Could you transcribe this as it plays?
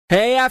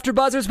Hey,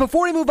 AfterBuzzers,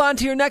 before we move on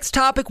to your next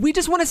topic, we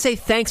just want to say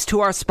thanks to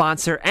our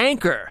sponsor,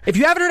 Anchor. If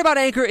you haven't heard about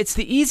Anchor, it's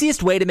the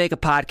easiest way to make a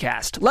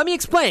podcast. Let me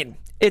explain.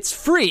 It's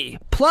free.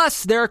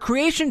 Plus, there are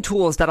creation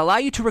tools that allow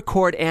you to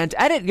record and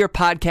edit your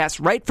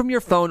podcast right from your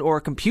phone or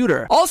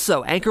computer.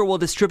 Also, Anchor will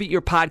distribute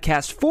your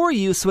podcast for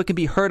you so it can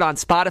be heard on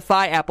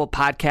Spotify, Apple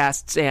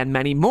Podcasts, and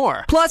many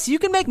more. Plus, you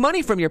can make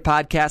money from your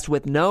podcast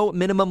with no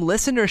minimum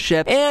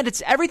listenership, and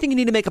it's everything you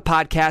need to make a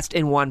podcast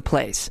in one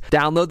place.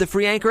 Download the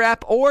free Anchor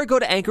app or go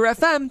to Anchor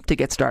FM to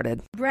get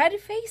started. Bread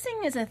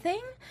facing is a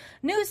thing?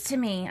 News to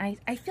me.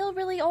 I feel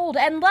really old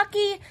and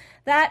lucky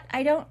that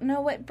I don't know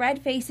what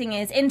bread facing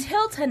is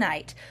until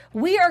tonight.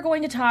 We are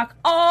going to talk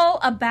all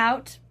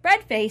about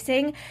bread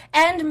facing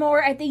and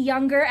more at the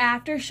Younger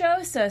After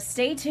Show, so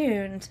stay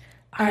tuned.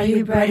 Are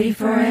you ready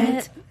for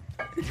it?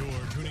 You're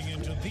tuning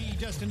into the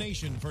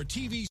destination for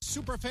TV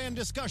superfan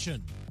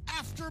discussion,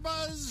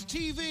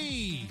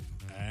 AfterBuzzTV.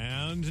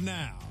 And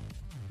now,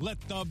 let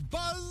the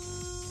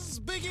buzz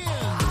begin.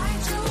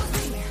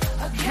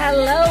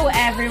 Hello,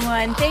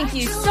 everyone. Thank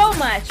you so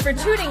much for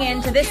tuning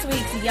in to this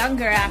week's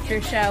Younger After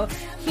Show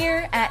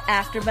here at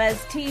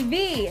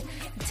AfterBuzzTV.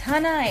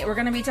 Tonight, we're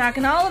going to be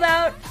talking all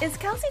about, is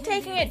Kelsey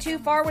taking it too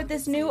far with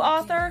this new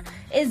author?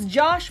 Is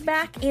Josh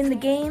back in the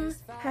game?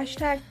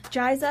 Hashtag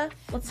Liza.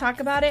 Let's talk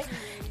about it.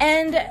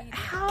 And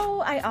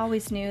how I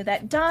always knew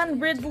that Don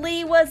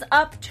Ridley was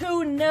up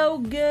to no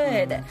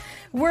good.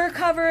 We're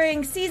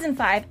covering Season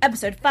 5,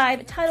 Episode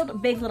 5,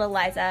 titled Big Little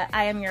Liza.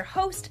 I am your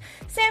host,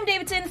 Sam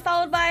Davidson,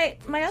 followed by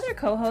my other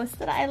co-host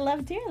that I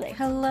love dearly.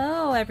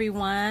 Hello,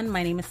 everyone.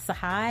 My name is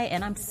Sahai,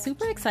 and I'm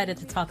super excited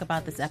to talk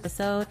about this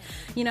episode.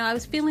 You know, I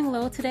was feeling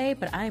low today,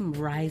 but I'm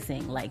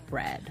rising like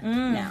bread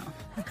now.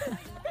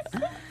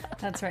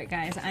 That's right,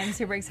 guys. I'm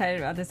super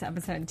excited about this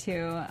episode,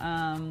 too.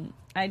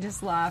 I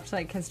just laughed,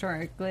 like,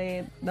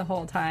 historically the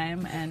whole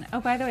time. And, oh,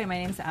 by the way, my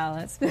name's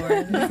Alice Ford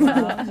as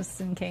well,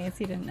 just in case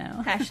you didn't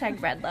know. Hashtag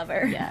bread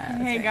lover. Yeah.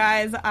 Hey,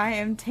 guys. I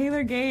am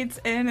Taylor Gates,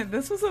 and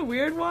this was a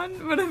weird one,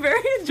 but a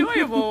very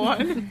enjoyable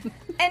one.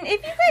 And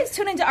if you guys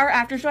tune into our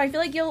after show, I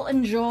feel like you'll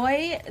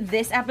enjoy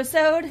this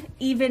episode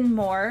even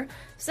more.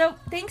 So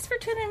thanks for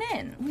tuning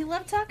in. We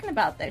love talking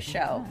about this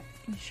show.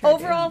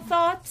 Overall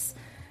thoughts?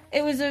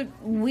 It was a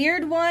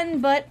weird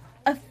one, but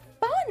a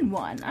fun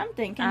one, I'm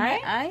thinking,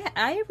 right?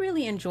 I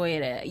really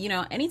enjoyed it. You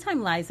know,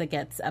 anytime Liza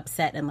gets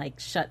upset and, like,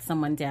 shuts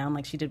someone down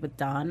like she did with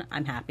Don,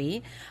 I'm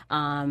happy.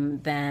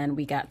 Then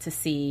we got to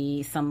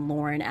see some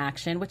Lauren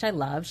action, which I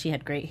love. She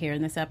had great hair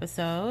in this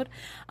episode.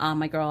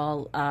 My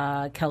girl,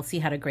 Kelsey,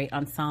 had a great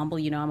ensemble.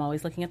 You know, I'm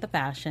always looking at the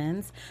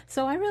fashions.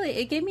 So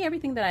it gave me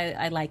everything that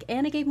I like.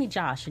 And it gave me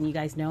Josh, and you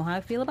guys know how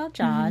I feel about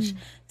Josh. Mm-hmm.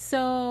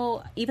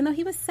 So even though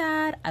he was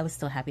sad, I was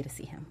still happy to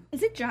see him.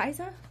 Is it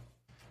Liza?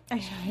 I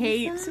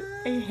hate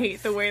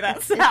the way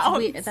that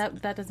sounds.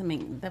 That doesn't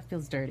make, that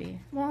feels dirty.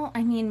 Well,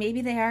 I mean,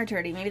 maybe they are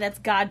dirty. Maybe that's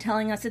God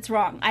telling us it's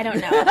wrong. I don't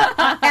know.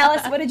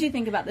 Alice, what did you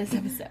think about this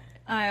episode?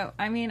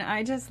 I mean,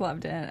 I just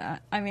loved it.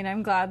 I mean,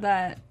 I'm glad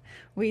that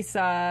we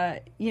saw,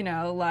 you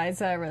know,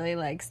 Liza really,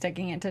 like,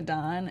 sticking it to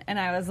Don. And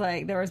I was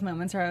like, there was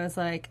moments where I was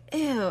like,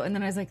 ew. And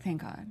then I was like,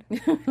 thank God.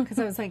 Because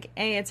I was like,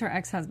 A, it's her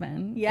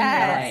ex-husband.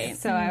 Yes. Right.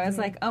 So I was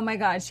like, oh my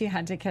God, she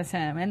had to kiss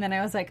him. And then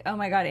I was like, oh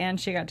my God, and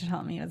she got to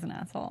tell me he was an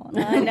asshole.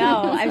 I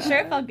know. I'm sure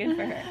it felt good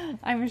for her.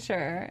 I'm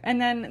sure.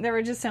 And then there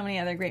were just so many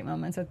other great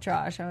moments with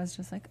Josh. I was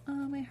just like, oh,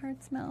 my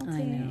heart's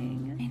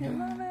melting. I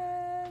know. I love it.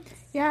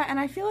 Yeah, and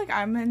I feel like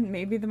I'm in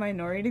maybe the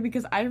minority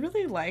because I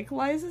really like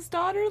Liza's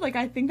daughter. Like,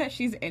 I think that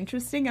she's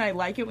interesting, and I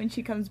like it when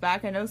she comes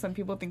back. I know some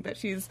people think that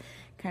she's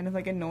kind of,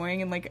 like,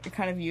 annoying and, like, a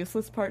kind of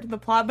useless part to the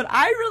plot, but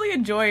I really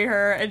enjoy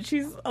her, and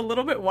she's a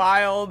little bit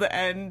wild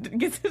and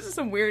gets into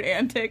some weird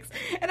antics,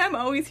 and I'm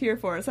always here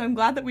for her. So I'm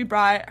glad that we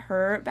brought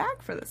her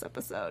back for this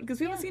episode because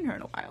we haven't seen her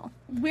in a while.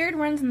 Weird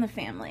runs in the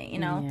family, you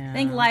know? Yeah. I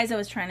think Liza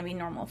was trying to be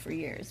normal for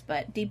years,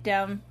 but deep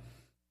down,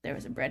 there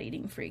was a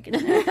bread-eating freak in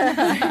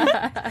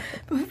there.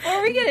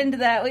 Before we get into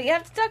that, we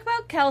have to talk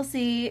about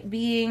Kelsey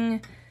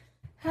being,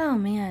 oh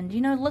man, you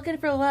know, looking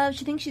for love.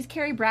 She thinks she's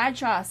Carrie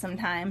Bradshaw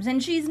sometimes,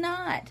 and she's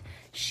not.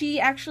 She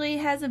actually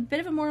has a bit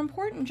of a more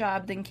important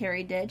job than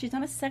Carrie did. She's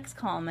not a sex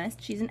columnist.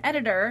 She's an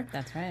editor.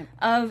 That's right.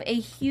 Of a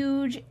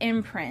huge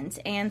imprint.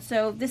 And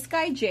so this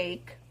guy,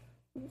 Jake,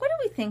 what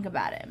do we think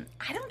about him?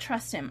 I don't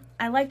trust him.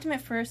 I liked him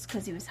at first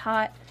because he was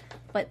hot.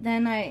 But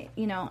then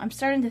I'm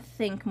starting to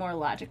think more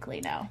logically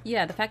now.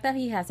 Yeah, the fact that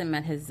he hasn't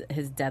met his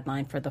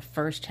deadline for the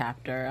first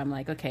chapter, I'm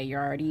like, okay, you're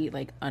already,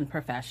 like,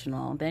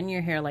 unprofessional. Then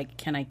you're here, like,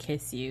 can I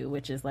kiss you?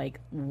 Which is, like,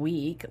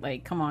 weak.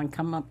 Like, come on,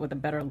 come up with a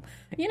better,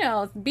 you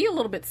know, be a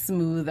little bit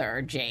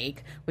smoother,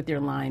 Jake, with your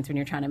lines when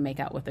you're trying to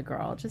make out with a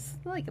girl.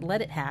 Just, like,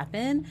 let it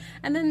happen.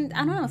 And then,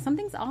 I don't know,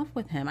 something's off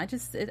with him.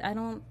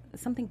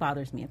 Something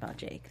bothers me about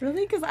Jake.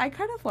 Really? Because I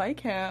kind of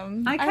like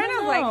him. I kind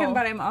of like him,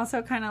 but I'm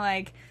also kind of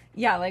like,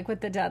 yeah, like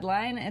with the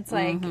deadline, it's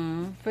like,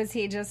 was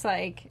he just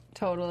like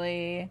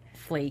totally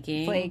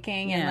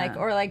flaking and like,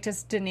 or like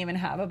just didn't even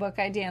have a book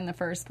idea in the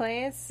first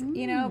place,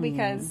 you know,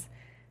 because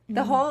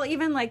the whole,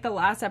 even like the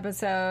last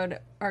episode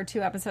or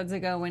 2 episodes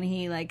ago when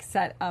he like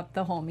set up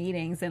the whole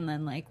meetings and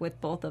then like with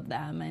both of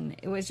them, and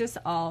it was just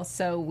all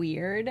so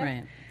weird.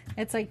 Right.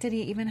 It's like, did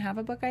he even have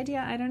a book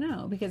idea? I don't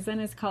know, because then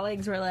his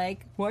colleagues were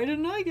like, why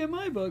didn't I get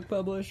my book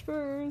published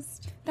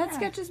first? That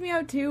sketches me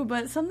out too,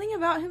 but something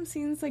about him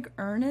seems like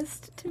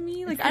earnest to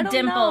me. Like, It's the I don't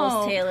dimples,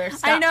 know. Taylor.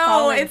 Stop I know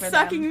falling it's for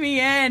sucking them.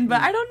 me in,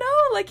 but I don't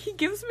know. Like, he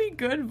gives me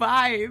good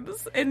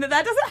vibes, and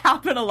that doesn't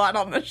happen a lot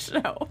on the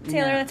show.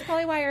 Taylor, that's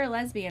probably why you're a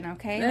lesbian,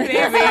 okay? Maybe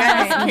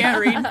I just can't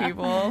read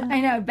people. I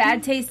know,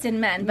 bad taste in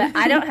men, but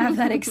I don't have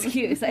that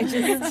excuse. I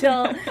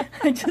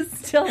just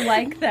still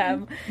like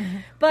them.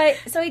 But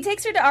so he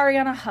takes her to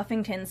Ariana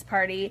Huffington's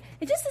party.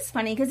 It just is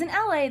funny because in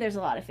LA there's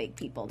a lot of fake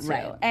people too.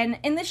 Right. And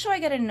in this show I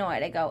get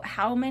annoyed. I go,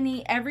 how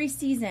many every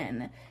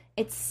season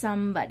it's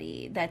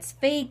somebody that's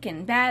fake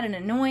and bad and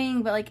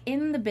annoying, but like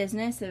in the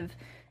business of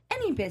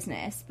any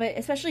business, but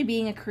especially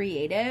being a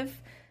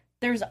creative,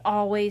 there's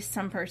always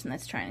some person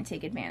that's trying to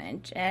take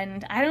advantage.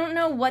 And I don't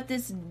know what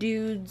this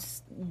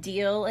dude's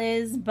deal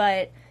is,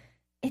 but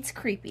it's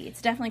creepy.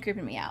 It's definitely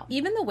creeping me out.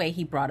 Even the way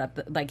he brought up,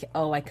 like,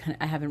 oh, I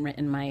haven't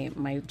written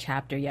my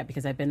chapter yet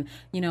because I've been,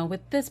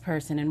 with this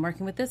person and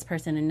working with this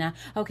person, and now,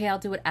 okay, I'll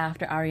do it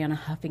after Ariana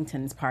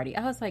Huffington's party.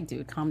 I was like,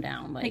 dude, calm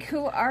down. Like,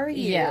 who are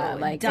you? Yeah,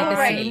 like, Dumb.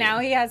 Right, now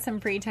he has some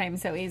free time,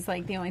 so he's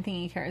like, the only thing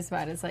he cares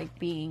about is like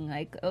being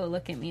like, oh,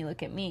 look at me,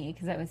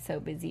 because I was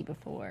so busy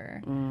before.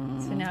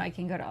 So now I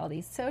can go to all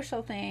these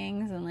social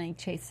things and like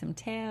chase some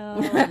tail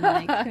and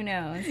like, who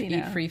knows,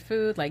 eat free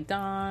food like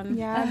Dawn.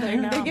 Yeah,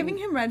 they're giving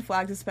him red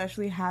flags,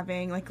 especially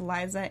having like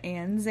Liza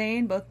and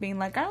Zayn both being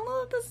like, I don't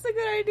know if this is a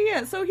good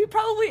idea. So he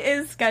probably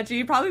is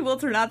sketchy, probably will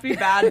turn out to be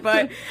bad,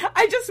 but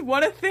I just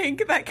want to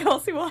think that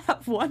Kelsey will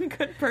have one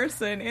good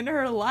person in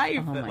her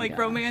life, like,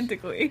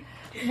 romantically.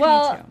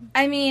 Well,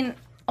 I mean,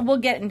 we'll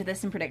get into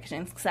this in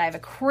predictions because I have a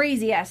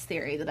crazy ass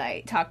theory that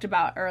I talked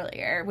about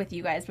earlier with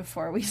you guys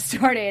before we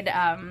started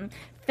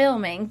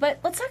filming. But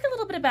let's talk a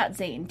little bit about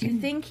Zayn. Do you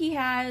think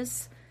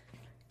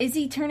is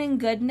he turning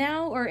good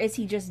now, or is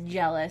he just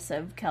jealous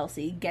of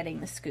Kelsey getting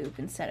the scoop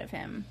instead of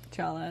him?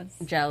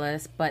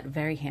 Jealous, but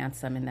very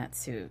handsome in that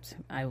suit,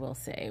 I will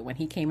say. When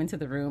he came into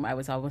the room, I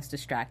was almost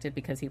distracted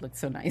because he looked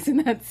so nice in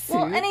that suit.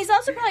 Well, and he's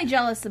also probably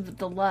jealous of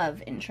the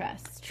love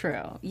interest.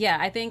 True. Yeah,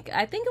 I think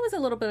it was a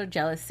little bit of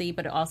jealousy,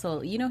 but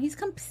also, he's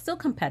still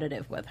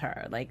competitive with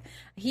her. Like,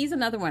 he's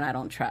another one I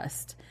don't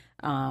trust.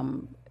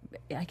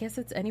 I guess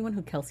it's anyone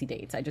who Kelsey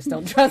dates. I just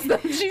don't trust them.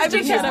 She's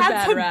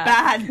had some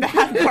bad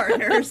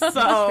partners.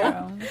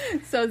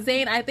 So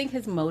Zayn, I think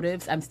his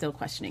motives, I'm still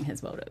questioning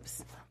his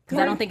motives. Because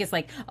I don't think it's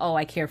like, oh,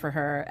 I care for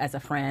her as a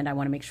friend. I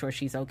want to make sure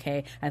she's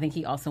okay. I think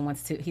he also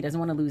he doesn't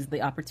want to lose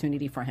the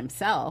opportunity for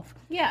himself.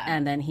 Yeah.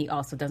 And then he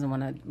also doesn't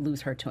want to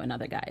lose her to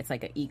another guy. It's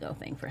like an ego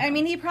thing for him. I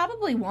mean, he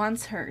probably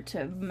wants her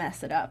to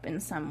mess it up in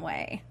some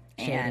way.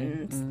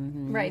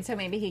 And right, so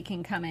maybe he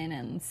can come in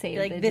and save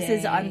like, the this day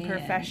is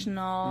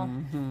unprofessional,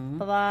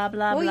 blah, blah,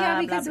 blah, well, yeah,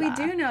 because blah, we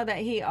do know that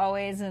he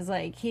always is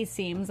like, he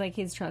seems like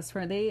he's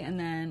trustworthy, and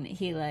then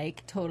he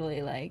like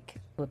totally like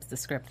flips the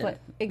script.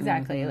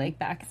 Exactly, like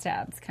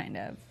backstabs kind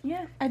of.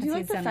 Yeah, I do like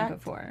he's the done fact that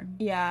before.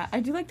 Yeah, I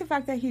do like the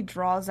fact that he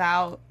draws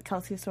out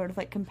Kelsey's sort of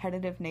like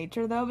competitive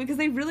nature, though, because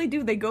they really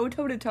do. They go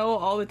toe to toe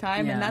all the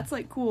time, and that's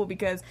like cool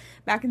because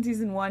back in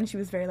season 1 she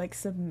was very like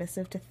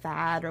submissive to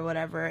Thad or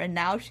whatever, and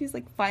now she's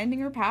like finding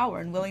her power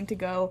and willing to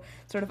go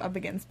sort of up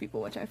against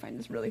people, which I find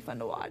is really fun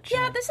to watch.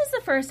 Yeah, this is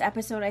the first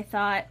episode I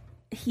thought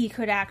he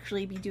could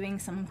actually be doing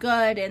some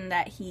good, and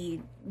that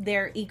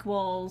they're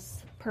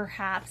equals.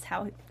 Perhaps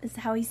how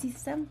he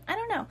sees them. I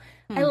don't know.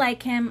 I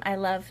like him. I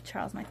love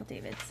Charles Michael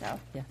David. So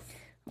yes,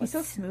 he's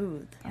so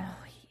smooth. Oh,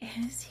 he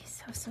is.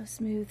 He's so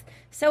smooth.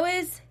 So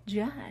is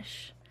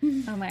Josh.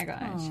 Oh my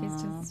gosh,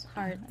 he's just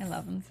heart. I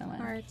love him so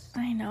much.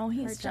 I know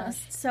he's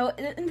just so.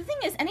 And the thing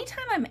is,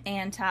 anytime I'm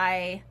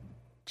anti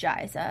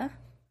Jiza.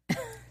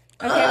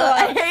 Okay, well,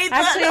 I hate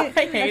that.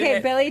 I hate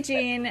it. Billie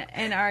Jean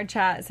in our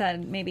chat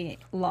said maybe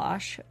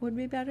Losh would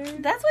be better.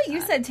 That's what you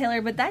said,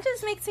 Taylor, but that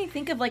just makes me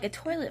think of like a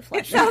toilet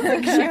flusher. Sounds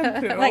like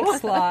shampoo. Like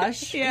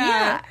slosh.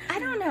 Yeah, I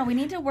don't know. We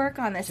need to work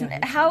on this,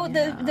 and how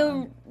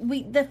the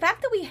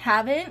fact that we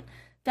haven't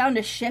found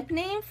a ship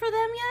name for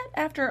them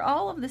yet after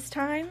all of this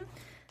time.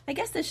 I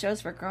guess this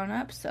show's for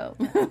grown-ups, so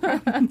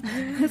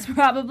that's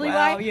probably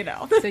why.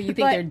 So you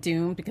think they're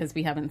doomed because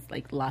we haven't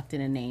like locked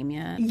in a name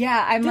yet?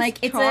 Yeah, I'm like,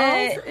 it's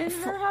Charles and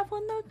her have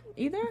one though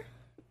either?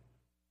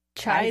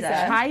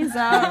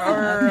 Chiza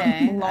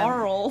or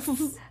Laurel.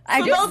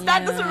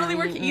 That doesn't really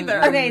work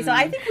either. Okay, so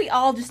I think we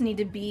all just need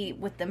to be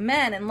with the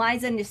men, and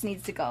Liza just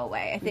needs to go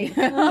away. I think,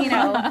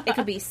 it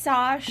could be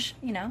Sosh,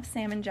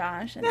 Sam and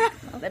Josh, and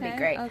that'd be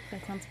great. Oh,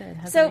 that sounds good.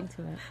 So,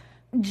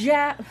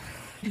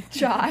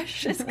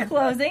 Josh is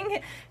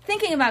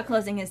thinking about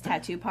closing his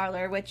tattoo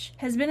parlor, which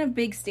has been a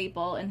big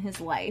staple in his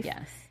life.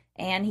 Yes.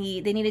 And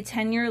they need a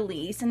 10-year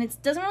lease, and it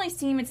doesn't really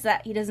seem it's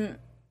that he doesn't,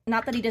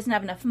 not that he doesn't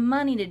have enough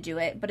money to do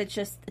it, but it's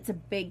a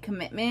big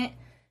commitment,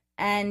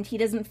 and he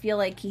doesn't feel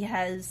like he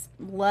has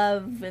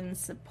love and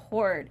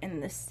support in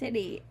the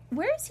city.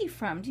 Where is he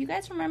from? Do you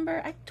guys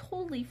remember? I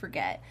totally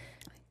forget.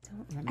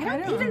 I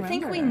don't even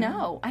think we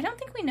know. I don't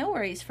think we know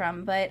where he's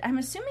from, but I'm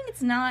assuming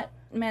it's not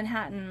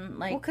Manhattan.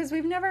 Like, Well, because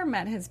we've never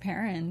met his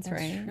parents,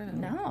 right? True.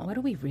 No. What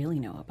do we really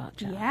know about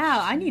Josh? Yeah,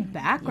 I need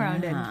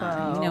background Yeah.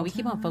 info. You know, we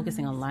keep on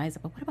focusing on Liza,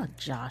 but what about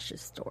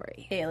Josh's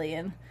story?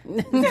 alien.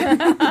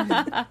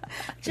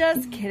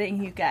 Just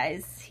kidding, you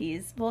guys. He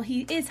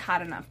is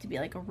hot enough to be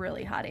like a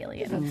really hot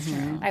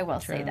alien. I will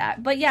say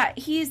that. But yeah,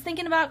 he's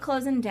thinking about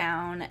closing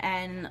down,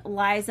 and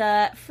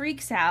Liza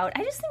freaks out.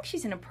 I just think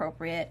she's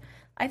inappropriate.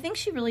 I think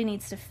she really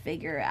needs to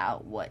figure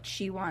out what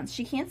she wants.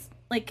 She can't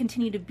like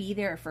continue to be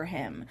there for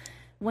him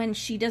when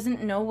she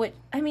doesn't know what.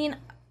 I mean,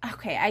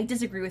 okay, I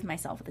disagree with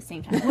myself at the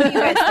same time. What do you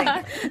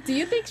guys think? Do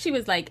you think she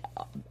was like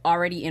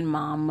already in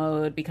mom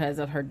mode because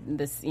of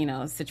this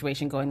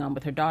situation going on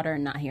with her daughter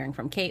and not hearing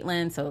from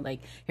Caitlyn? So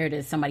like here it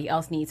is, somebody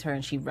else needs her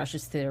and she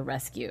rushes to the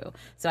rescue.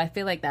 So I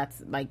feel like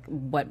that's like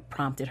what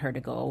prompted her to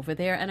go over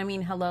there. And I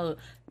mean, hello,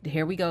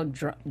 here we go.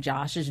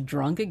 Josh is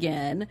drunk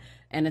again.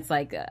 And it's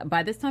like,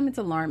 by this time it's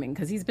alarming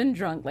because he's been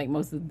drunk like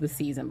most of the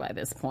season by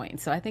this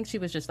point. So I think she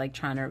was just like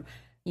trying to,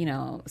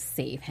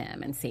 save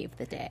him and save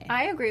the day.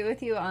 I agree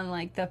with you on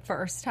like the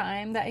first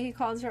time that he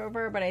calls her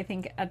over, but I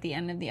think at the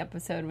end of the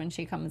episode when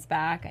she comes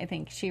back, I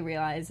think she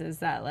realizes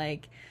that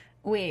like,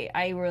 wait,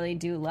 I really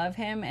do love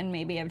him, and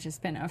maybe I've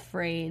just been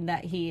afraid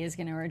that he is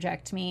going to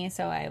reject me,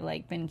 so I've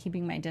like been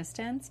keeping my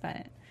distance.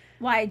 But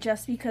Why?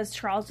 Just because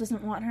Charles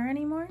doesn't want her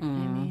anymore? I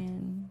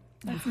mean,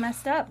 That's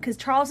messed up because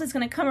Charles is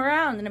going to come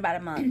around in about a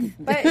month.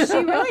 but she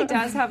really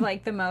does have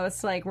like the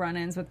most like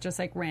run-ins with just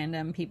like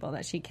random people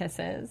that she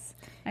kisses.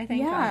 I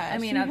think. Yeah, I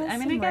mean, she I has guess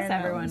some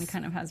everyone randoms.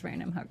 kind of has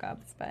random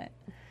hookups, but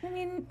I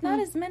mean, not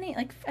as many.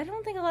 Like, I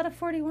don't think a lot of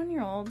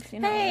 41-year-olds.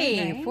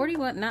 Hey, right?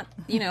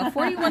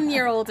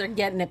 41-year-olds are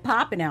getting it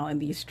popping out in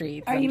these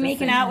streets. Are I'm you just making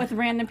saying. out with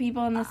random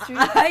people in the street?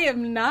 I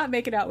am not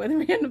making out with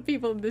random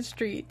people in the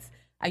streets.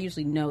 I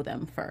usually know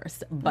them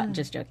first, but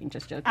just joking.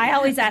 I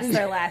always ask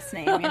their last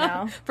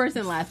name, First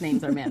and last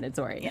names are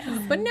mandatory.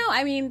 But no,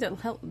 I mean,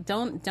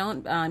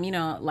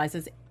 don't,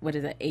 Liza's, what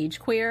is it, age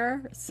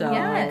queer? So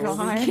Yes.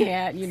 we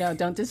can't,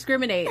 don't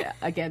discriminate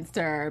against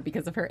her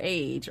because of her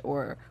age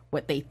or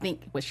what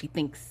she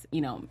thinks,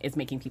 is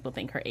making people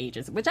think her age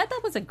is, which I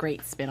thought was a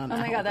great spin on that.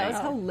 oh my god, that was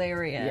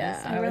hilarious.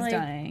 Yeah. I was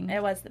dying.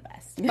 It was the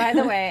best. By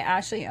the way,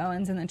 Ashley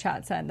Owens in the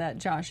chat said that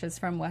Josh is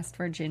from West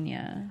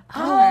Virginia.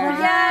 Oh,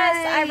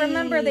 yes. I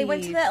remember they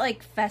went to that,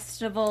 like,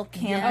 festival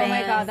camping. Oh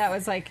my god, that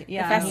was like,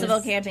 yeah. The festival it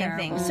was camping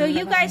terrible. thing. So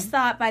you guys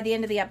thought by the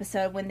end of the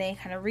episode when they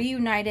kind of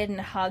reunited and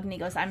hugged and he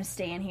goes, I'm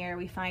staying here,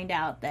 we find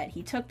out that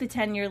he took the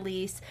 10-year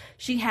lease.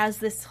 She has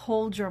this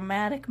whole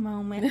dramatic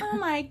moment. Oh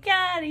my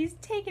god, he's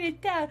taking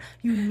it down.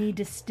 You need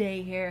to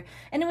stay here.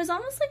 And it was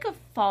almost like a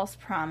false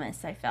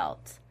promise, I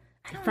felt.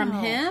 I don't From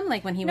know. him?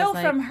 Like when he No, was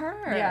like... from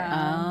her.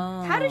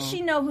 Yeah. How does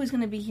she know who's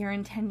going to be here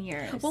in 10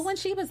 years? Well, when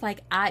she was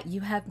like,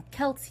 you have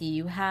Kelsey,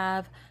 you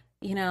have...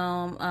 who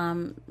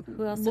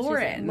else? did she say?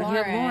 Lauren. You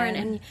have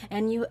Lauren,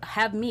 and you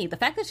have me. The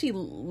fact that she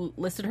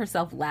listed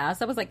herself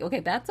last, I was like,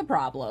 okay, that's a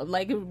problem.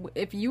 Like,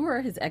 if you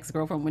were his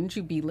ex-girlfriend, wouldn't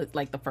you be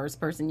like the first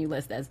person you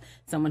list as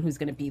someone who's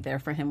going to be there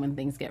for him when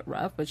things get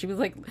rough? But she was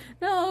like,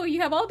 no,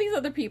 you have all these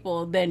other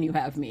people, then you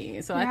have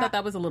me. So I thought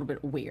that was a little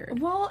bit weird.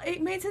 Well,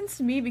 it made sense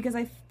to me because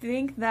I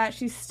think that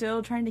she's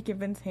still trying to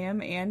convince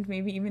him and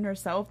maybe even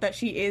herself that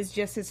she is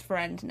just his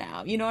friend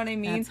now. You know what I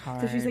mean? That's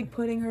hard. So she's like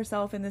putting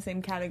herself in the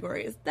same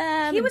category as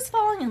them. he was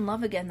falling in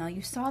love again, though.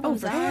 You saw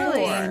those for eyes.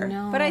 sure.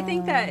 No. But I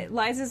think that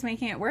Liza's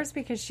making it worse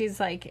because she's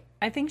like,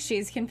 I think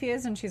she's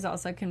confused and she's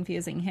also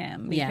confusing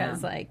him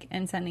because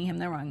and sending him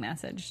the wrong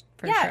message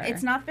for Yeah, sure.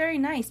 it's not very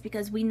nice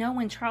because we know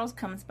when Charles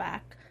comes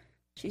back,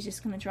 she's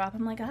just going to drop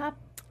him like a hot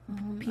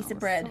piece of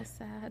bread. So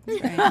sad.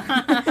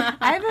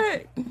 I have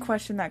a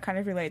question that kind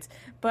of relates,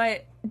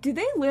 but do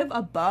they live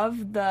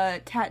above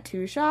the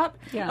tattoo shop?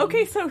 Yeah.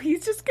 Okay, so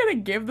he's just gonna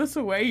give this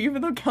away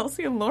even though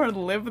Kelsey and Lauren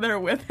live there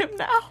with him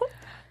now?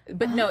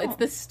 But no, it's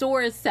the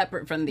store is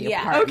separate from the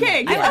Yeah. apartment.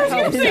 Okay, I was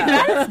gonna say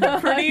that's a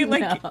pretty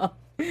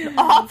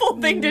awful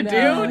thing to do.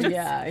 Just,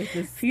 it's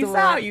the peace store.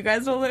 out, you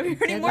guys don't live here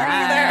anymore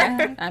Bye.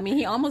 either. I mean,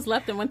 he almost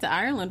left and went to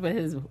Ireland with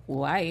his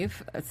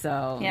wife.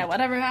 So Yeah,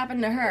 whatever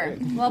happened to her?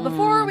 Well,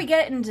 before we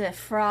get into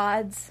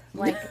frauds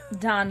like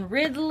Don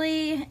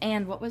Ridley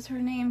and what was her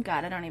name?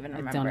 God, I don't even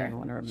remember. I don't even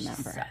want to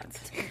remember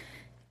it.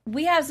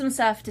 We have some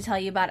stuff to tell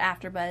you about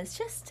AfterBuzz,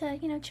 just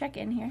to, check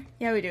in here.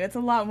 Yeah, we do. It's a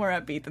lot more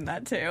upbeat than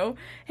that, too.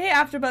 Hey,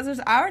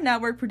 AfterBuzzers, our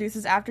network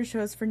produces after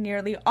shows for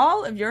nearly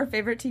all of your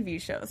favorite TV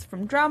shows.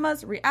 From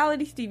dramas,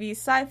 reality TV,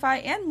 sci-fi,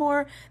 and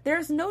more,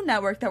 there's no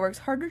network that works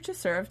harder to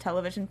serve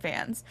television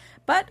fans.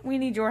 But we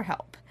need your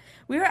help.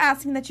 We are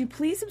asking that you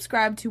please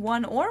subscribe to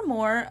one or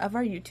more of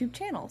our YouTube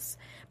channels.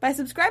 By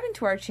subscribing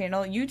to our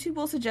channel, YouTube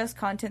will suggest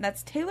content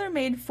that's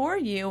tailor-made for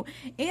you,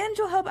 and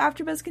you'll help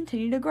AfterBuzz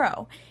continue to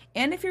grow.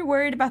 And if you're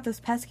worried about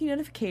those pesky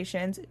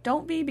notifications,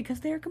 don't be,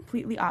 because they are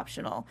completely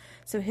optional.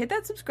 So hit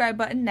that subscribe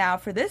button now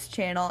for this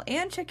channel,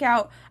 and check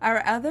out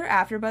our other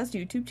AfterBuzz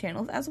YouTube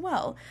channels as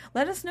well.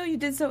 Let us know you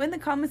did so in the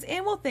comments,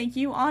 and we'll thank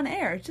you on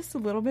air just a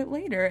little bit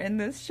later in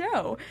this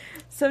show.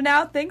 So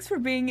now, thanks for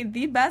being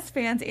the best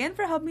fans and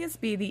for helping us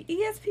be the the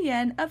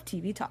ESPN of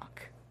TV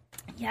talk.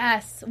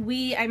 Yes,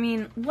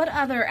 what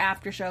other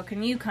after show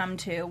can you come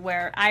to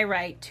where I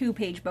write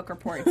 2-page book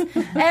reports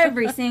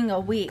every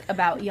single week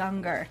about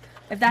Younger?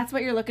 If that's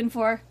what you're looking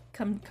for,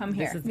 come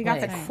here. We got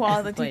the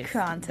quality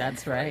content.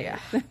 That's right.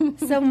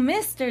 So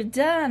Mr.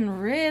 Dunn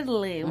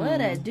Ridley,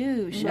 what a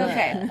douche.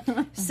 Okay,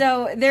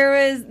 so there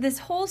was this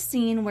whole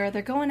scene where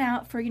they're going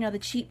out for, the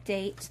cheap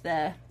date,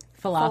 the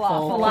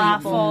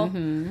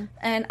falafel.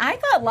 And I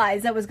thought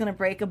Liza was going to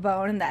break a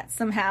bone, and that's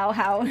somehow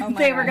how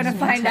they were going to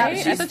find out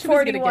she's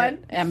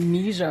 41.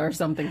 Amnesia or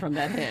something from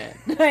that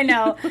hit. I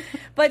know.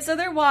 But so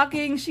they're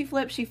walking, she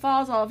flips, she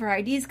falls, all of her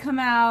IDs come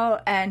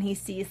out, and he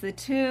sees the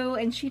two,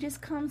 and she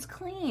just comes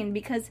clean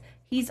because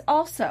he's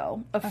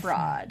also a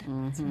fraud.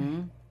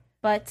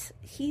 But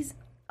he's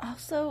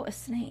also a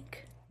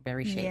snake.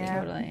 Very shady.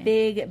 Yeah, totally.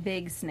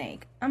 Big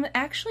snake.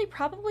 Actually,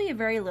 probably a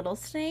very little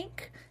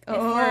snake. If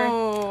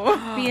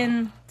we're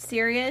being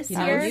serious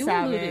here.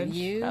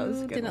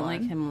 You didn't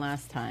like him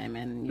last time,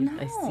 and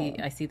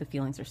I see the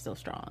feelings are still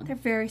strong. They're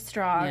very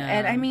strong.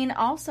 Yeah. And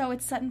also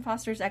it's Sutton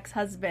Foster's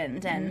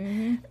ex-husband,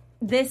 and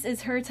this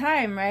is her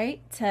time,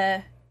 right?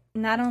 To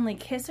not only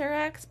kiss her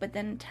ex, but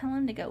then tell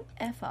him to go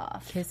F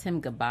off. Kiss him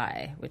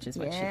goodbye, which is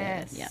what she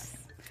did. Yes.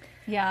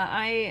 Yeah,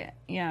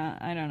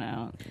 I don't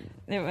know.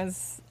 It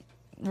was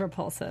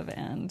repulsive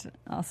and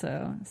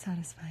also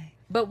satisfying.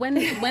 But when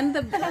the ID,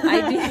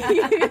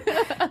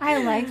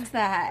 I liked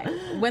that.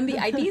 When the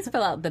IDs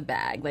fell out the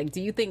bag,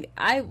 do you think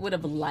I would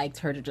have liked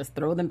her to just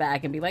throw them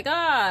back and be like,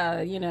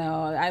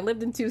 I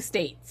lived in 2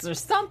 states or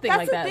something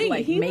like that? That's the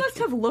thing. He must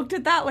have looked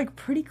at that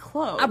pretty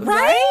close,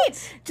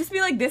 right? Just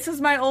be like, this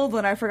is my old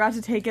one. I forgot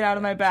to take it out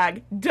of my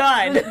bag.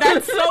 Done.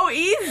 That's so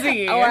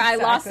easy. Or I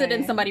lost it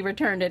and somebody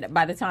returned it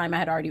by the time I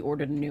had already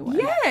ordered a new one.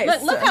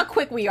 Yes. Look how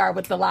quick we are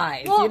with the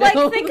lies.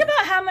 Well, think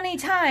about how many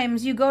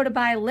times you go to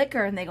buy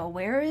liquor and they go,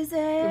 "Where is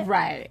it?"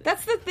 Right.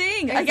 That's the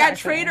thing. Exactly. At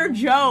Trader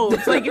Joe's,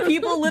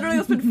 people literally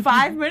will spend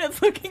 5 minutes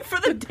looking for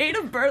the date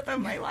of birth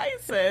on my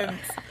license.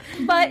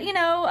 But,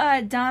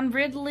 Don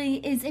Ridley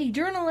is a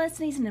journalist,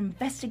 and he's an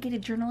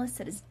investigative journalist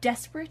that is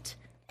desperate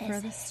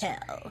as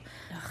hell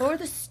for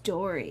the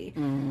story.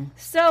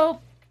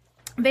 So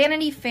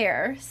Vanity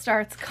Fair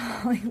starts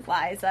calling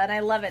Liza, and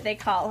I love it. They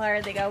call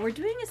her, they go, "We're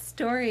doing a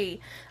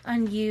story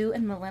on you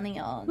and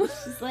Millennial." And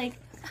she's like,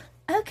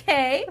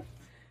 "Okay.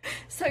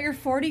 So you're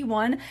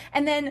 41,"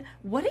 and then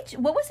what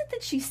was it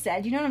that she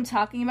said? You know what I'm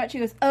talking about? She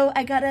goes, "Oh,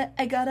 I gotta,"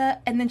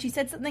 and then she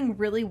said something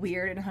really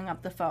weird and hung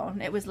up the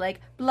phone. It was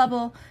like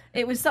blubble.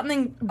 It was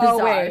something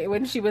bizarre. Oh wait,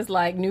 when she was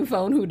like, "New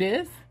phone, who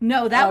dis?"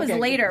 No, that was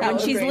later when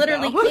she's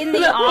literally in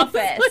the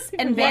office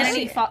and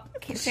Vanity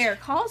Fair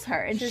calls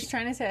her and she's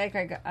trying to say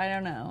I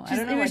don't know.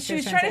 She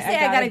was trying to say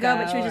I gotta go,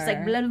 but she was just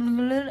like blah, blah,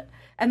 blah, blah,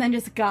 and then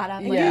just got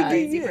up like a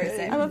crazy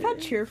person. I love how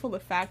cheerful the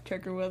fact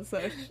checker was,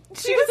 though.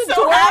 She was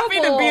so happy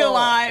to be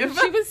alive.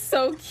 She was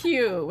so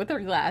cute with her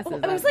glasses.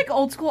 It was like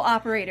old school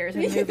operators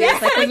in movies,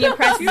 like when you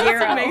press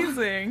 0.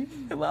 Amazing.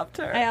 I loved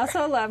her. I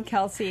also love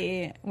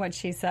Kelsey, what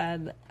she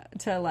said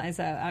to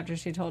Liza after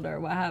she told her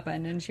what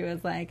happened, and she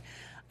was like,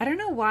 "I don't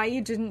know why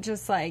you didn't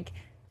just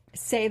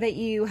say that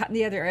you had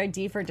the other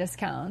ID for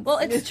discounts." Well,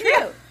 it's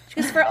true.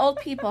 Just for old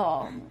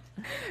people.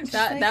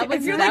 That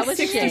was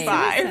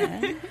 65.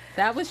 Shade.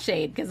 That was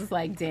shade because it's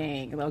like,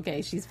 dang,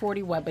 okay, she's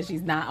 41, but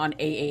she's not on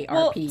AARP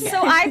well, yet.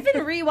 So I've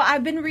been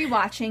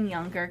rewatching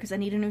Younger because I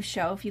need a new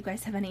show. If you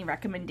guys have any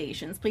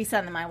recommendations, please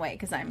send them my way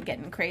because I'm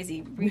getting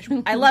crazy.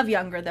 I love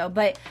Younger though,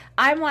 but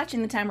I'm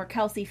watching the time where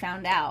Kelsey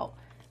found out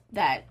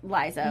that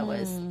Liza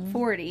was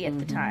 40 at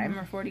the time,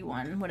 or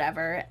 41,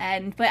 whatever.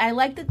 But I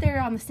like that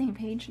they're on the same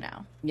page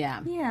now.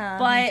 Yeah.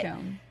 But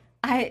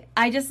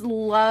I just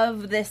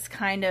love this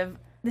kind of.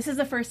 This is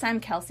the first time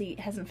Kelsey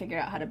hasn't figured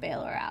out how to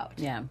bail her out.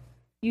 Yeah.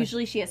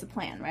 Usually she has a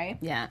plan, right?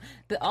 Yeah.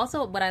 But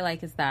also what I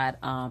like is that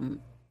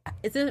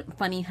isn't it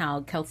funny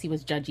how Kelsey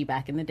was judgy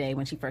back in the day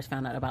when she first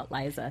found out about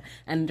Liza,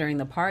 and during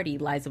the party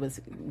Liza was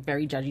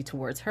very judgy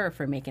towards her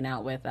for making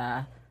out with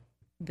the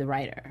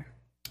writer.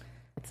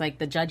 It's like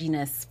the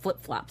judginess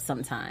flip-flops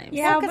sometimes.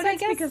 Yeah, but I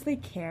guess because they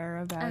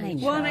care about each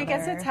other. Well, and I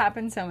guess it's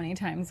happened so many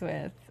times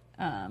with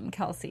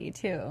Kelsey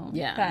too.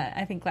 Yeah. That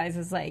I think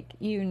Liza's like,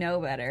 you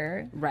know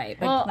better. Right.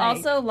 Well,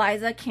 also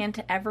Liza can't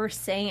ever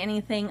say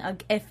anything.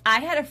 If I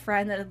had a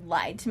friend that had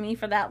lied to me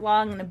for that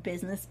long and a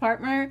business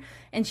partner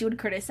and she would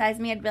criticize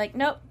me, I'd be like,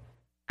 nope,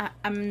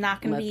 I'm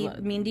not going to be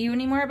mean to you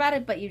anymore about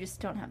it, but you just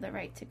don't have the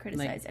right to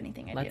criticize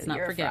anything I do. Let's not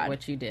forget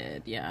what you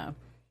did. Yeah.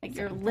 Like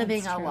you're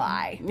living a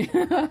lie.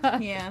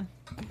 Yeah.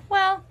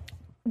 Well,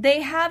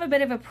 they have a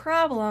bit of a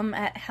problem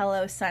at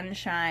Hello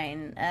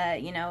Sunshine.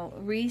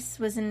 Reese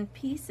was in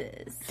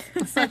pieces.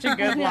 Such a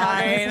good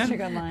line. Such a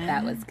good line.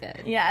 That was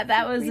good. Yeah,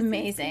 that was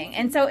amazing.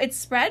 And so it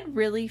spread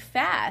really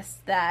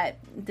fast that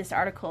this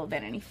article,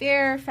 Vanity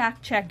Fair,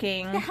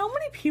 fact-checking. Yeah, how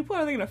many people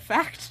are they going to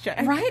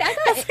fact-check? Right? I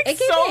thought it gave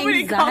so me many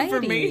anxiety.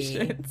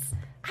 confirmations.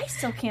 I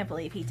still can't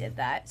believe he did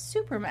that.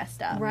 Super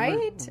messed up.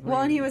 Right?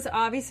 Well, and he was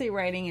obviously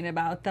writing it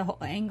about the whole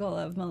angle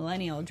of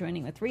millennial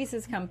joining with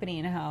Reese's company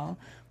and how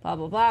blah,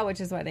 blah, blah, which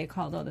is why they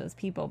called all those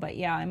people. But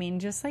yeah, I mean,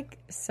 just like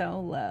so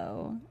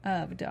low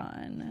of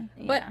Dawn.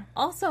 But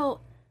also,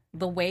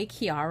 the way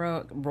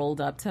Kiara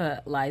rolled up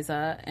to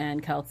Liza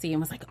and Kelsey and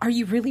was like, "Are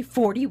you really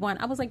 41?"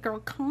 I was like, "Girl,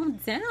 calm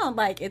down.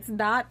 Like, it's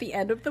not the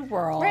end of the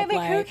world. Right,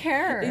 like who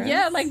cares?"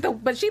 Yeah, like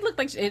but she looked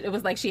like it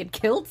was like she had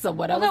killed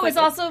someone. Well, I was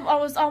I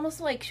was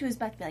almost like she was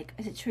back to be like,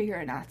 "Is it true you're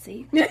a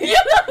Nazi?"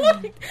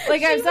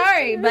 Like, I'm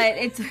sorry, but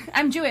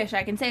I'm Jewish.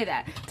 I can say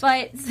that.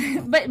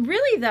 But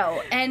really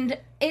though, and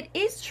it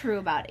is true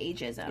about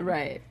ageism,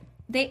 right?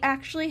 They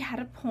actually had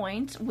a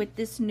point with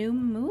this new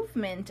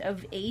movement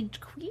of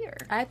age queer.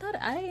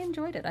 I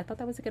enjoyed it. I thought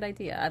that was a good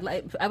idea.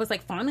 I was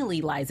like,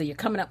 finally, Liza, you're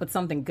coming up with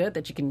something good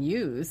that you can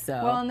use. So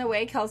well, and the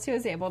way Kelsey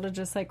was able to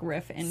just like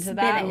riff into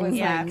that was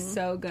like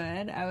so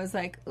good. I was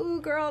like, "Ooh,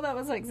 girl, that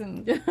was like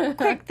some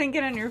quick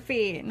thinking on your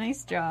feet.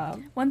 Nice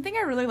job." One thing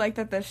I really like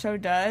that this show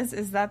does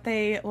is that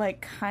they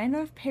like kind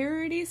of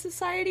parody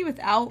society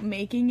without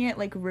making it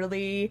like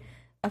really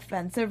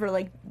offensive or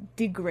like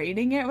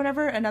degrading it,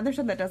 whatever. Another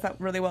show that does that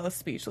really well is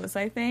Speechless,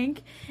 I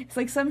think. It's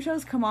like some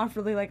shows come off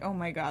really like, oh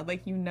my god,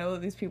 like you know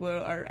these people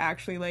are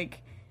actually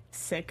like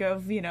sick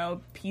of, you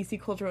know, PC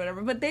culture or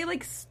whatever, but they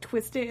like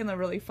twist it in a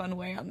really fun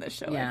way on this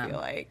show, I feel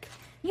like.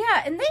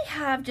 Yeah, and they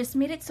have just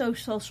made it so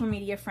social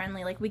media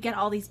friendly. Like, we get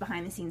all these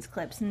behind the scenes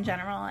clips in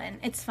general, and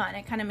it's fun.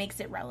 It kind of makes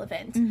it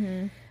relevant.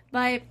 Mm-hmm.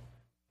 But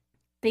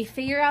they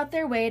figure out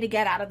their way to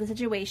get out of the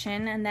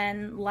situation, and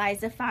then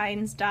Liza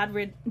finds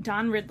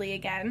Don Ridley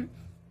again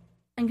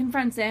and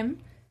confronts him,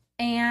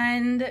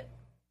 and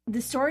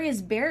the story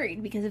is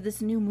buried because of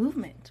this new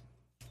movement.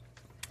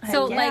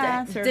 So, like,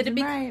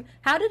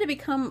 how did it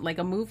become, like,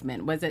 a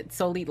movement? Was it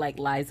solely, like,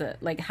 Liza?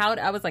 Like,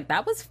 I was like,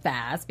 that was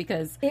fast,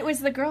 because... It was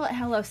the girl at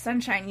Hello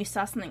Sunshine. You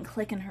saw something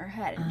click in her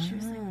head, and she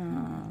was like...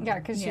 Yeah,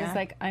 because she was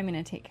like, "I'm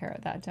going to take care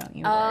of that, don't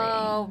you worry."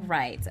 Oh,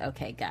 right.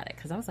 Okay, got it.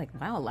 Because I was like,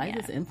 wow,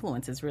 Liza's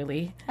influence is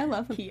really... I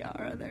love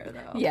Kiara there,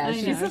 though. Yeah,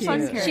 she's a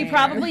fun character. She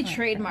probably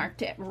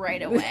trademarked it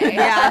right away.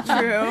 Yeah,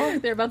 true.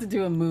 They're about to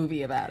do a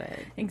movie about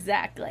it.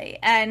 Exactly.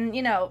 And,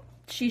 you know,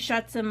 she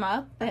shuts him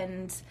up,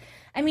 and...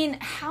 I mean,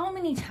 how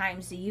many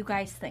times do you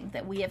guys think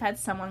that we have had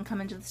someone come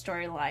into the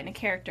storyline, a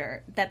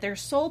character, that their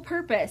sole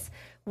purpose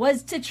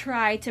was to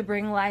try to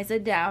bring Liza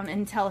down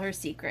and tell her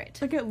secret?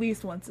 Like at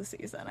least once a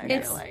season, I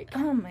feel like.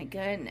 Oh my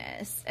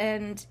goodness.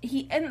 And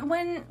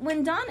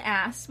when Dawn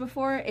asked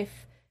before if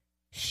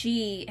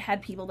she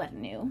had people that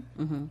knew,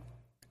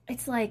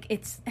 it's like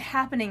it's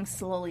happening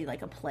slowly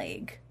like a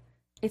plague.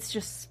 It's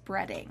just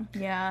spreading.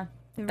 Yeah.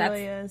 It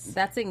really is.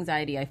 That's the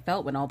anxiety I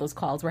felt when all those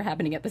calls were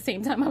happening at the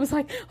same time. I was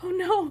like, oh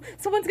no,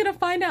 someone's going to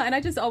find out. And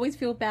I just always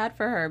feel bad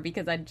for her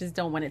because I just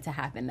don't want it to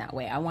happen that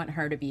way. I want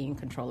her to be in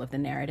control of the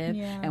narrative.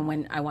 Yeah.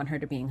 And I want her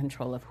to be in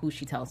control of who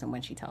she tells and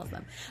when she tells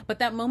them. But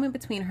that moment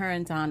between her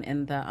and Dawn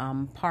in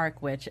the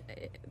park, what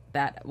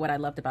I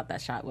loved about that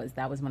shot was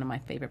that was one of my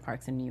favorite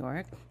parks in New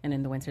York. And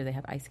in the winter, they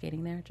have ice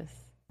skating there. Just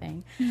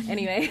thing.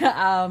 Anyway,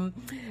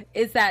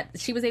 is that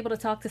she was able to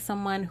talk to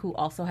someone who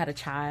also had a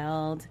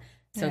child.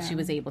 So she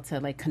was able to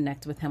like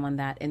connect with him on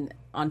that, and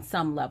on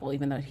some level,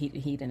 even though he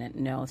didn't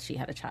know she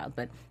had a child.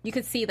 But you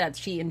could see that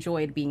she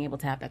enjoyed being able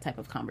to have that type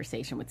of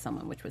conversation with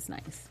someone, which was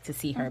nice to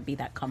see her be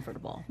that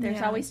comfortable. There's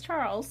always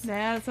Charles.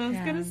 That's what I was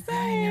gonna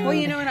say. Well,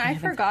 you know, and I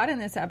forgot in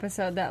this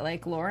episode that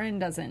like Lauren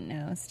doesn't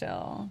know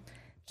still.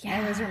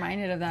 Yeah. I was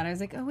reminded of that. I was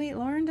like, oh wait,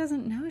 Lauren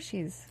doesn't know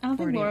she's 41. I don't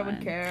think Lauren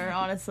would care,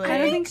 honestly. I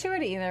don't think she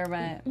would either,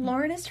 but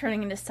Lauren is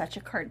turning into such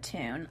a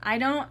cartoon. I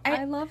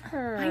love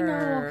her. I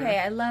know, okay,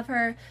 I love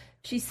her.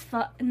 She's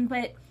fun,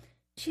 but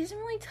she isn't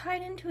really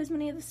tied into as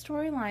many of the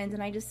storylines,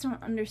 and I just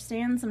don't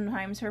understand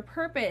sometimes her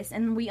purpose.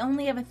 And we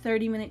only have a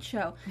 30-minute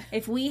show.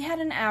 If we had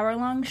an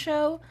hour-long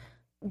show,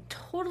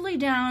 totally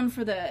down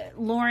for the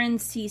Lauren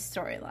C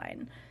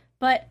storyline.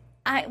 But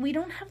we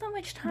don't have that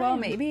much time. Well,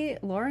 maybe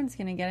Lauren's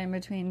going to get in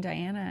between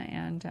Diana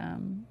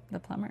and the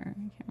plumber.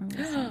 I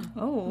can't remember.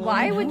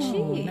 Why would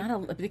she?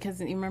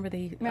 Because you remember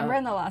Remember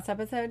in the last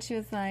episode, she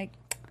was like,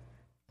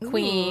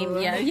 Queen,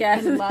 ooh, yeah.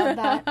 I love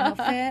that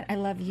outfit. I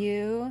love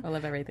you. I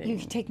love everything. You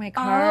can take my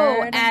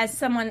card. Oh, as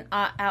someone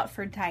out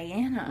for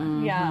Diana.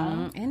 Mm-hmm.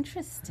 Yeah.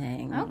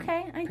 Interesting.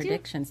 Okay,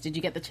 Predictions. Did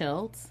you get the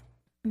chills?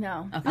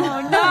 No. Okay.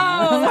 Oh,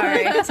 no.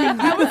 Sorry.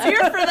 I was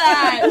here for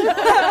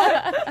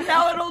that.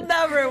 Now it'll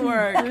never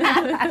work.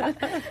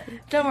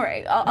 Don't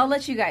worry. I'll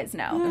let you guys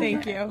know.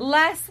 Thank you.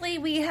 Lastly,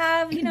 we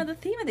have, the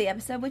theme of the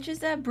episode, which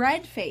is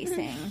bread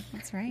facing.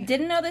 That's right.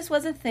 Didn't know this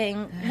was a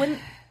thing. When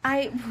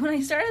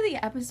I started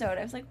the episode,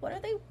 I was like, what are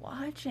they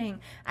watching?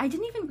 I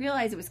didn't even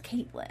realize it was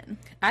Caitlyn.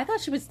 I thought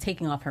she was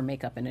taking off her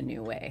makeup in a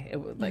new way. It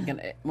was like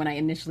when I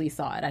initially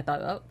saw it, I thought,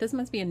 oh, this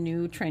must be a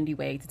new trendy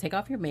way to take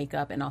off your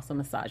makeup and also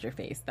massage your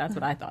face. That's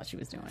what I thought she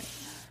was doing.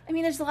 I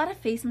mean, there's a lot of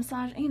face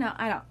massage.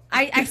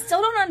 I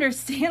still don't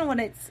understand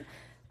what it's...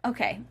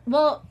 Okay,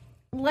 well,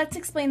 let's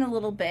explain a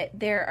little bit.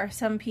 There are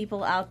some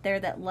people out there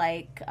that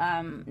like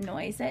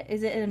noise.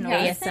 Is it a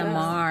noise thing?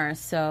 ASMR.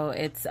 So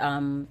it's...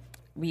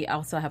 we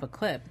also have a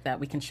clip that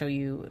we can show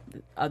you.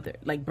 Other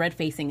like bread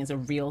facing is a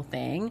real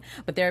thing,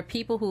 but there are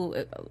people who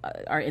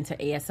are into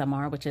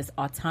ASMR, which is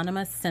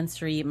autonomous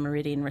sensory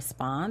meridian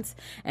response,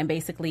 and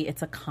basically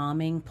it's a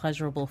calming,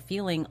 pleasurable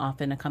feeling,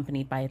 often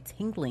accompanied by a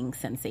tingling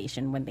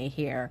sensation when they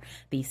hear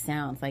these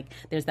sounds. Like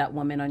there's that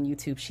woman on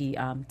YouTube. She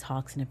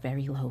talks in a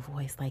very low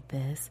voice like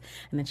this,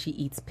 and then she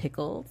eats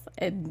pickles,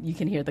 and you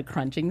can hear the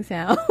crunching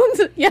sound.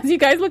 Yes, you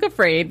guys look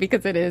afraid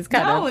because it is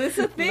kind of. No, it's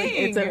a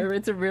thing.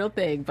 It's a real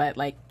thing. But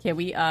like, can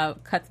we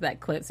cut to that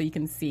clip so you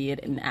can see it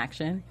in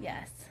action?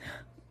 Yes.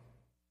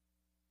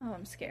 Oh,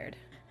 I'm scared.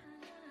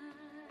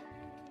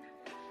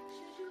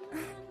 I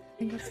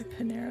think it's a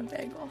Panera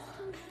bagel.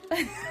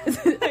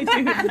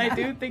 I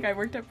do think I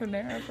worked at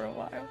Panera for a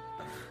while.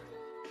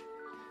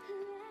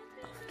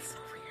 Oh, it's so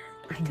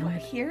weird. I don't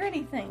hear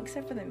anything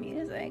except for the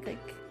music.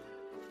 Like,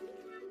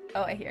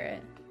 oh, I hear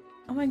it.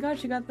 Oh my god,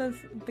 she got those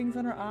things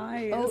on her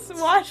eyes. Oh,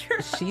 watch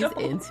her. She's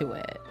into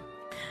it.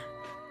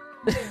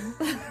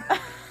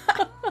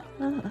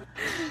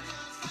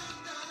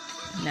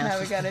 Now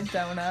we got a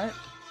donut.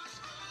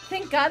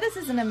 Thank God this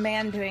isn't a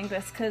man doing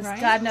this, because Right?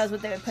 God knows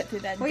what they would put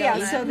through that Well, donut.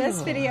 yeah, so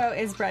this video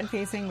is bread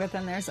facing, but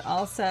then there's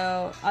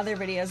also other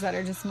videos that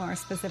are just more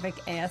specific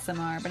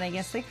ASMR, but I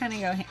guess they kind of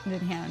go hand in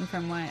hand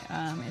from what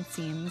it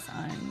seems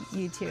on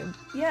YouTube.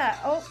 Yeah,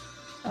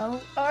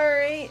 oh,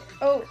 alright.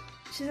 Oh,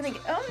 she's gonna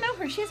get, oh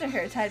no, she has her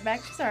hair tied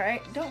back. She's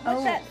alright. Don't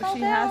let that fall she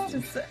down. has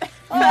to say.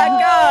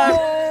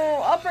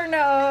 Oh, up her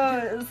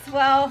nose.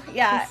 Well,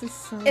 yeah. This is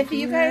so If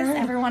you guys weird.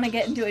 ever want to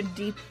get into a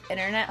deep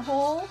internet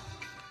hole,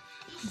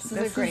 This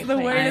is a great the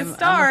place. way to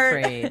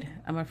start.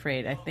 I'm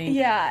afraid. I think.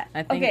 yeah.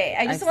 I think Okay,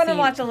 I just I've want to seen-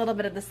 watch a little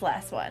bit of this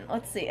last one.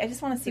 Let's see. I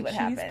just want to see what cheese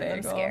happens. I'm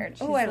bagel. scared.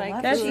 She's Oh, I like,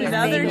 love That's cheese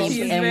another bagels.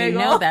 cheese And we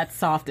bagel. know that's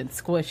soft and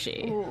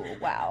squishy. Ooh,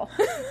 wow.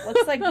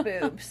 Looks like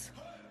boobs.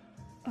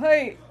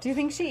 Hey. Do you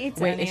think she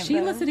eats Wait, any is of she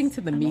those? listening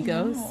to the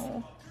Migos?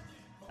 Oh.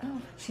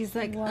 She's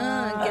like, get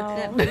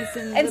that piece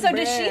in And the so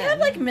does she bread. have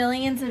like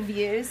millions of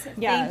views?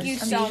 Yeah, Thank you she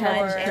so She much.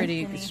 has a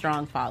pretty Anthony.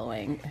 strong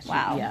following.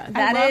 Wow. Yeah.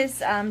 That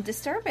is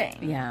disturbing.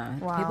 Yeah.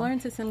 Wow. People are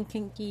into some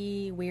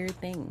kinky, weird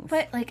things.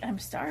 But like I'm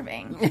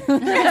starving.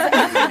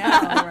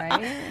 I know,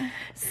 right?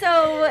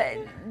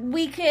 So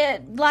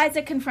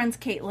Liza confronts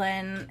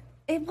Caitlyn.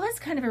 It was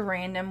kind of a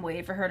random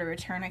way for her to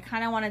return. I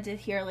kind of wanted to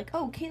hear like,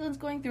 oh, Caitlyn's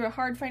going through a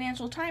hard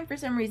financial time for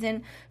some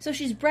reason, so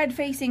she's bread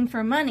facing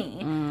for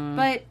money.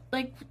 But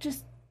like,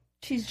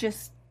 she's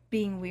just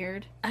being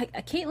weird.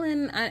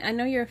 Caitlyn, I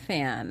know you're a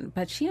fan,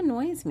 but she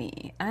annoys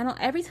me.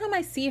 Every time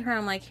I see her,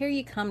 I'm like, here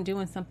you come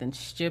doing something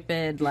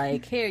stupid.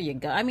 Like, here you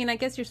go. I mean, I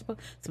guess you're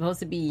supposed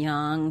to be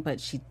young,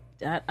 but she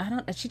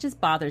just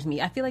bothers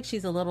me. I feel like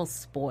she's a little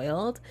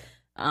spoiled.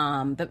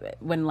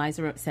 When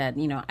Liza said,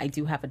 I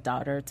do have a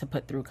daughter to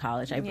put through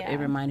college, it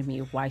reminded me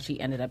of why she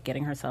ended up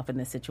getting herself in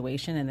this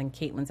situation. And then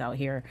Caitlyn's out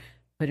here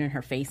putting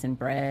her face in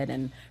bread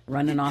and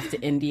running off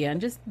to India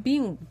and just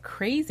being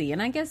crazy.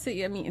 And I guess,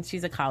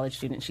 she's a college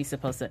student. She's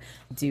supposed to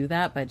do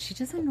that, but she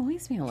just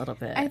annoys me a little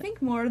bit. I think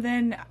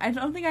I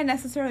don't think I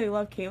necessarily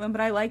love Caitlyn,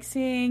 but I like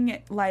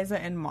seeing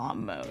Liza in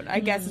mom mode,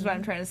 I guess is what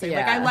I'm trying to say. Yeah.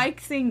 Like, I like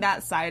seeing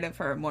that side of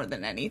her more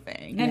than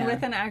anything. And Yeah.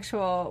 with an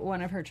actual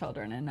one of her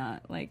children and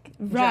not like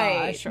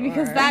Right, Josh or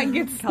because that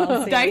gets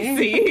Kelsey.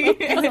 dicey.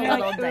 It's a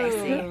little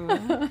dicey.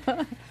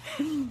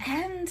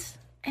 And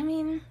I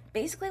mean,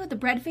 basically with the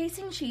bread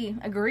facing, she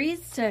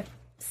agrees to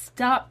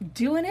stop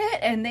doing it,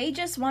 and they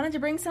just wanted to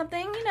bring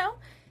something,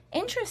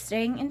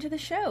 interesting into the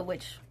show,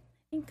 which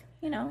I think,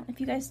 if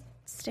you guys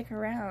stick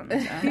around.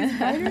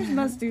 Writers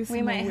must do some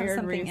We might have weird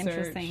something research.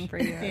 interesting for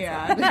you.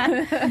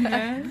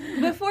 Yeah.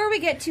 Before we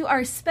get to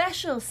our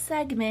special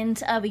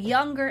segment of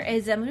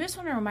Youngerism, we just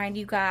want to remind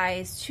you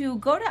guys to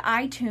go to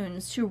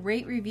iTunes to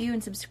rate, review,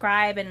 and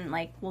subscribe, and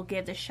we'll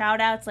give the shout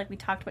outs like we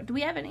talked about. Do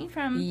we have any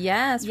from?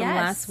 Yes, from Yes.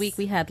 last week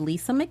we had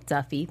Lisa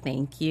McDuffie,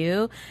 thank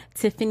you,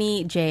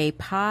 Tiffany J.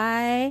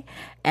 Pye,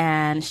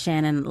 and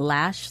Shannon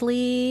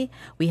Lashley.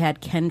 We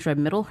had Kendra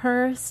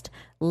Middlehurst,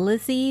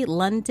 Lizzie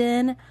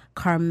London,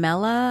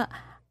 Carmela,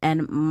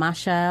 and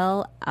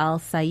Mashal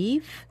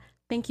Al-Saif.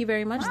 Thank you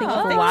very much. Thank you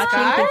for thanks, watching.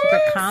 Thank you for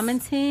guys.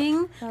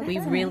 commenting. We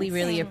really,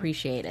 really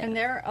appreciate it. And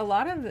a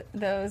lot of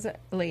those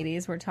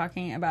ladies were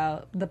talking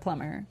about the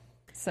plumber.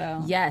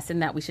 So Yes,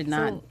 and that we should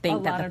not So, think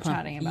a that lot the of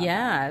chatting about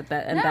No.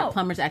 that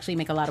plumbers actually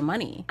make a lot of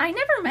money. I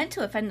never meant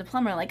to offend the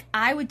plumber.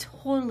 I would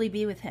totally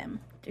be with him.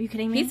 Are you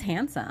kidding me? He's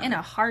handsome. In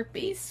a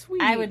heartbeat. He's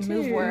sweet, I would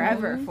move too.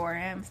 wherever for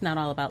him. It's not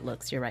all about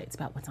looks. You're right. It's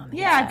about what's on the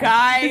Yeah,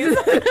 inside.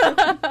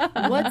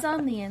 guys. What's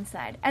on the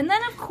inside? And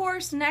then, of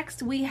course,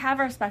 next we have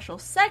our special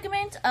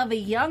segment of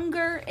a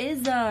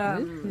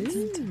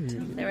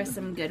Youngerism. There were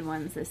some good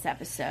ones this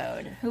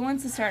episode. Who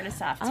wants to start us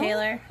off?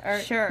 Taylor? Or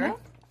Sure. no?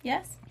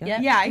 Yes?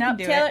 Yeah, I no, can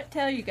do Taylor, it.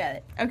 Taylor, you got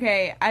it.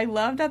 Okay, I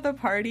loved at the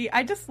party.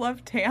 I just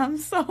love Tam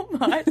so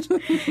much.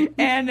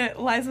 And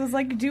Liza was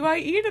like, do I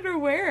eat it or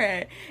wear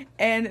it?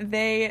 And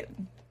they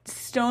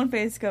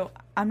stone-faced go,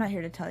 I'm not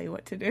here to tell you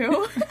what to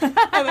do. And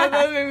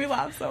that made me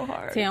laugh so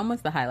hard. Tam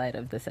was the highlight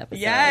of this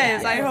episode.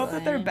 Yes, I hope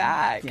that they're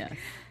back. Yes.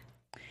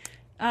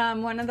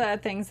 One of the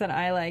things that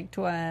I liked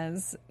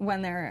was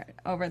when they're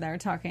over there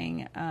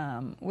talking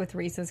with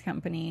Reese's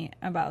company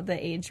about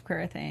the age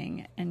queer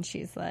thing, and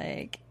she's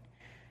like,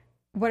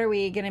 what are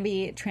we going to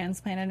be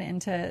transplanted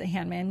into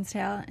Handmaid's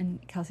Tale? And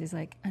Kelsey's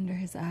like, under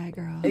his eye,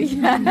 girl.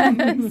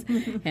 Yes.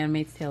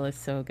 Handmaid's Tale is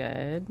so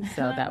good.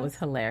 So that was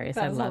hilarious.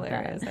 That was I love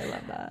hilarious. that. I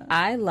love that.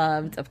 I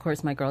loved, of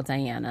course, my girl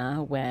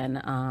Diana when,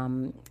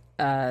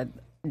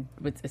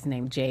 what's his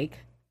name, Jake?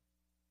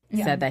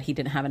 Said that he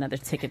didn't have another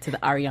ticket to the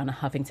Ariana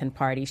Huffington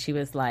party. She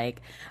was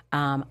like,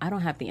 I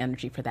don't have the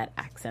energy for that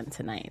accent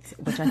tonight,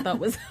 which I thought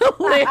was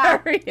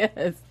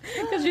hilarious.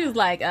 Because she was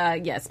like,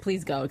 yes,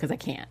 please go, because I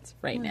can't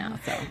right now.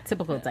 So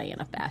typical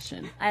Diana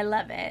fashion. I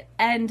love it.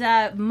 And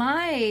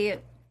my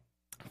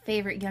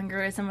favorite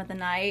youngerism of the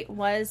night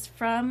was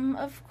from,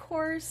 of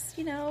course,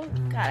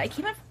 God, I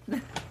came up...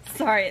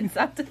 Sorry, it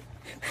sounded...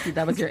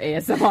 That was your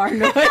ASMR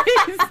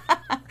noise.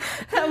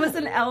 That was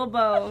an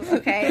elbow.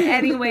 Okay.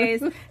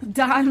 Anyways,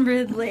 Don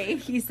Ridley,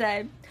 he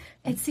said,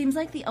 it seems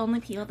like the only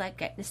people that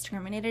get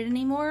discriminated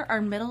anymore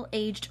are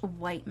middle-aged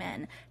white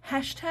men.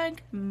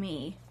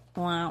 #me.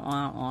 Wah,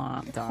 wah,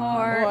 wah. Don.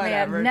 Poor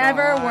Whatever, man.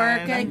 Never Dawn.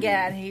 work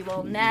again. He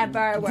will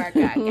never work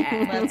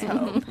again. Let's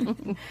hope.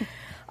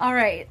 All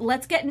right.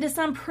 Let's get into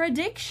some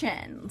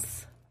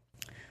predictions.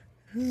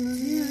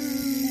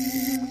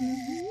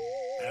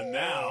 And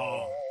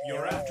now,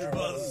 your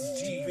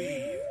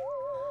AfterBuzzTV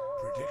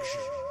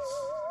predictions.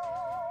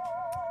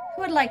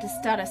 Who would like to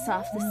start us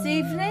off this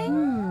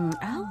evening?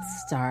 I'll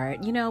start.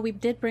 We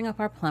did bring up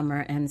our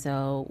plumber,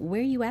 Enzo.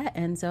 Where you at,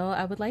 Enzo?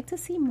 I would like to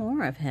see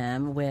more of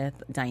him with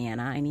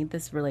Diana. I need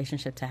this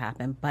relationship to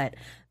happen. But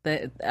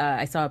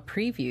I saw a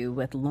preview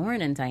with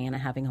Lauren and Diana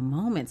having a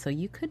moment, so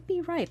you could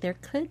be right. There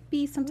could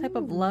be some type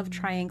of love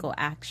triangle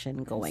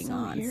action going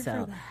on.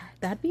 So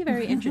that'd be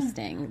very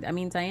interesting. I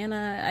mean,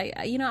 Diana,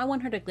 I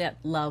want her to get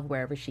love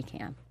wherever she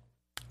can.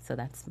 So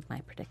that's my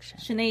prediction.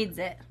 She needs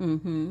it.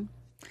 Mm-hmm.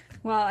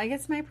 Well, I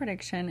guess my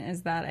prediction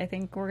is that I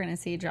think we're going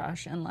to see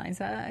Josh and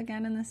Liza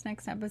again in this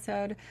next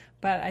episode,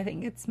 but I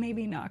think it's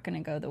maybe not going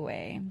to go the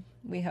way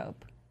we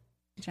hope,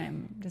 which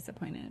I'm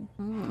disappointed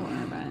for.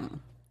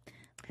 But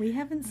We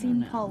haven't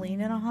seen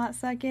Pauline in a hot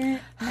second, and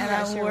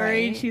Yes, I'm you're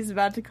worried right. she's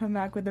about to come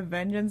back with a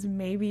vengeance,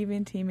 maybe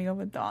even teaming up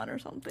with Dawn or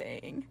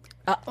something.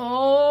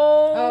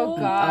 oh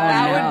god,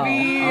 That no. would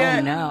be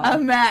Oh, no. a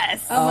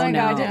mess. oh my Oh,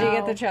 god, no. did you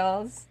get the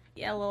chills?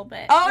 Yeah, a little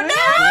bit.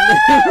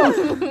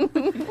 Oh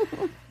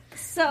no!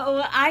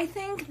 So I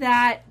think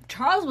that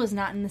Charles was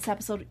not in this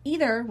episode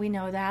either. We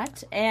know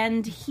that.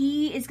 And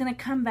he is going to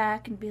come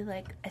back and be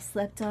like, I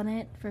slept on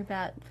it for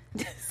about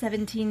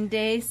 17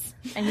 days.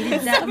 I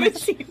needed that much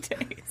 17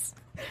 days.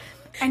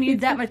 I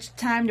needed that much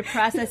time to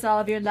process all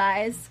of your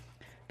lies.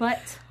 But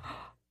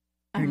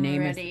Her I'm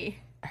name ready.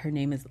 Her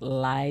name is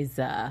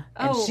Liza,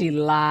 and Oh. she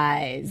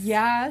lies.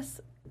 Yes.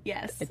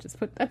 I just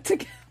put that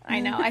together. I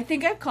know. I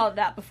think I've called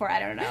that before. I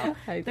don't know.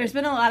 I There's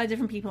been a lot of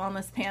different people on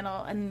this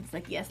panel, and it's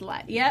like, yes,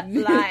 lies. Yep,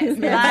 lies.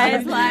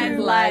 Lies, lies,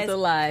 lies. Liza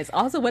lies.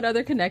 Also, what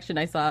other connection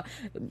I saw?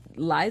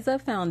 Liza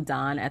found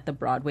Don at the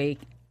Broadway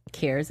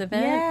Cares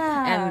event,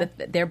 Yeah.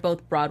 and they're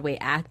both Broadway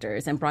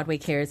actors. And Broadway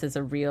Cares is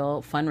a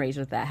real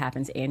fundraiser that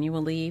happens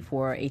annually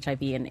for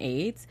HIV and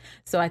AIDS.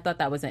 So I thought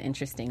that was an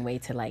interesting way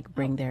to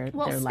bring their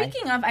Well, life.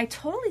 speaking of, I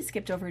totally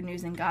skipped over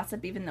news and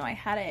gossip, even though I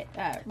had it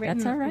written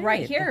That's all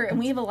right. here, and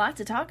we have a lot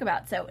to talk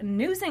about. So,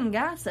 news and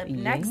gossip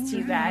next to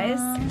you guys.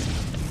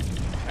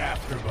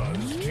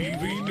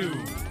 AfterBuzzTV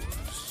News.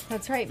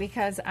 That's right,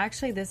 because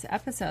actually this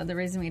episode, the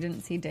reason we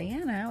didn't see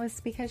Diana was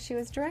because she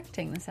was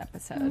directing this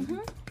episode.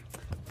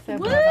 So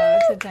bravo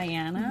to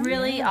Diana.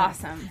 Really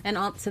awesome. And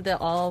also the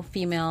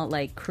all-female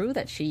crew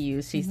that she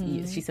used. She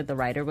said the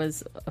writer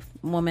was a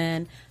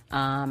woman.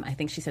 I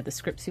think she said the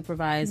script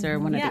supervisor,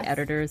 one of Yes. the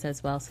editors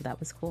as well. So that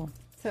was cool.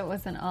 So it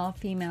was an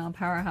all-female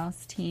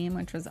powerhouse team,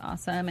 which was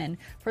awesome. And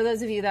for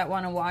those of you that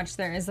want to watch,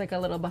 there is a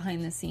little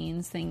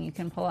behind-the-scenes thing you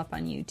can pull up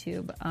on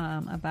YouTube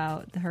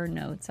about her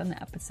notes on the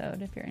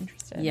episode if you're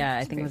interested. Yeah, I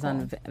It's think it was pretty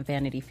on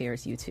Vanity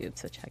Fair's YouTube.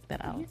 So check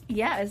that out.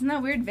 Yeah, isn't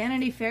that weird?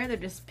 Vanity Fair, they're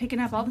just picking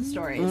up all the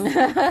stories.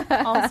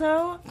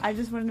 Also, I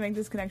just wanted to make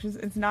this connection.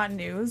 It's not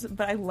news,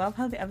 but I love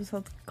how the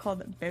episode's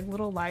called Big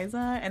Little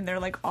Liza, and they're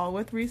all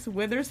with Reese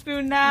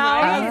Witherspoon now.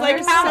 Right.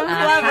 It's They're how so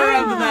clever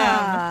of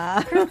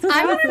them.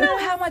 I want to know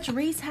how much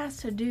Reese has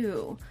to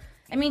do.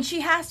 I mean,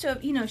 she has to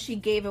have, she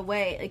gave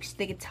away,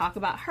 they could talk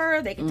about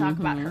her, they could talk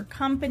about her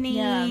company.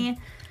 Yeah.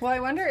 Well, I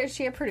wonder, is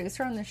she a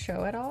producer on the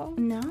show at all?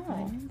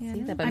 No.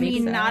 See that, but I maybe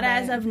mean, so. not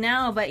as of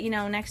now, but,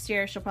 next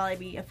year she'll probably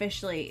be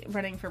officially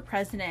running for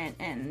president,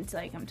 and,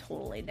 I'm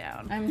totally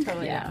down. I'm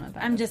totally down with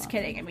that. I'm as just well.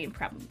 kidding. I mean,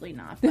 probably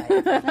not. But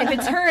if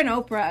it's her and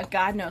Oprah,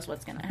 God knows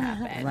what's going to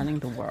happen. running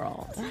the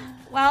world.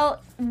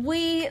 Well,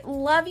 we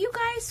love you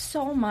guys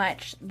so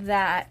much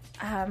that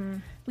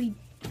we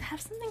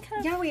have something kind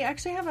of Yeah, we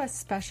actually have a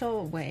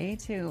special way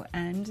to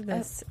end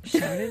this show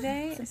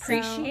today.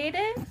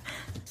 appreciated.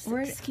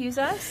 We're- Excuse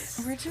us.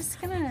 We're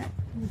just gonna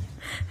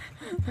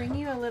bring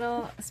you a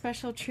little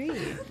special treat.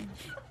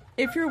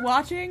 If you're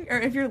watching or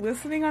if you're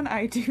listening on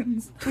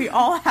iTunes, we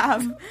all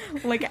have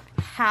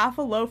half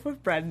a loaf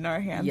of bread in our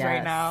hands right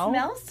Yes. now.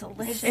 Smells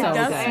delicious. It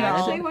does good. I smell.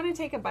 actually want to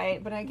take a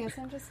bite, but I guess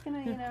I'm just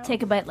gonna,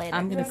 Take a bite later.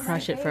 I'm going to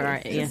crush it for our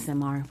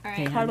ASMR.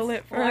 right, Cuddle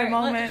it for All a right,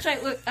 moment.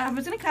 I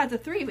was going to count to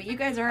 3, but you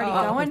guys are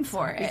already Oh, going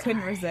for We it.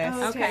 couldn't resist.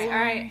 Okay, all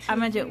right. I'm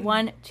going to do it.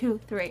 1, 2,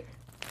 3.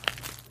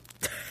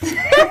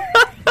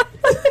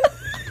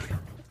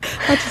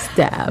 Let's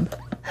stab.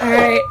 All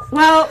right.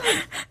 Well,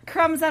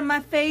 crumbs on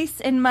my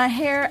face and my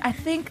hair. I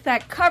think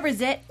that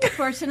covers it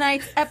for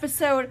tonight's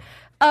episode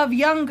of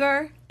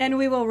Younger. And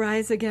we will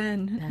rise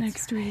again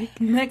next week.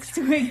 Next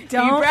week, Be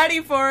don't. ready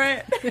for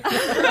it.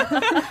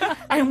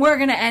 And we're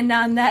going to end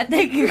on that.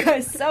 Thank you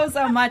guys so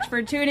much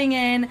for tuning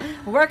in.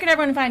 Where can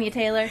everyone find you,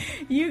 Taylor?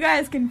 You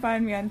guys can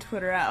find me on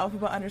Twitter at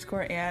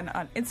alphabet_ and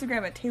on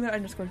Instagram at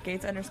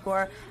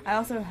Taylor_Gates_. I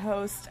also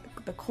host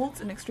the Colts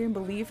and Extreme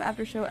Belief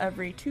after show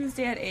every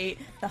Tuesday at 8,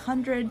 The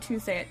 100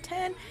 Tuesday at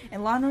 10,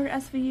 and Law & Order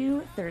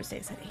SVU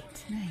Thursdays at 8.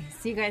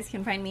 Nice. You guys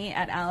can find me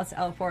at Alice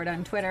L. Ford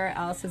on Twitter,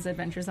 Alice's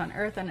Adventures on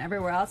Earth, and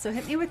everywhere else. So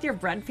hit me with your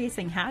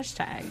bread-facing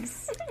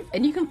hashtags.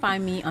 And you can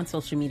find me on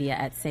social media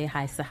at Say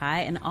Hi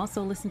Sahai, and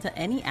also listen to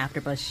any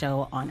AfterBuzz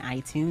show on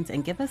iTunes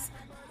and give us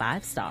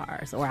 5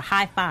 stars, or a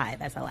high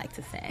five, as I like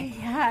to say.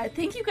 Yeah,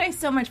 thank you guys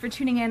so much for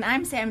tuning in.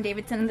 I'm Sam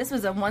Davidson, and this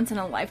was a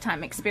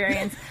once-in-a-lifetime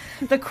experience.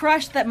 The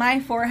crush that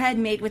my forehead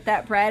made with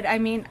that bread, I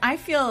mean, I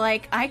feel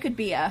like I could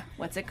be a,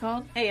 what's it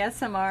called?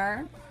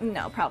 ASMR.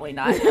 No, probably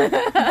not.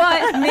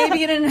 But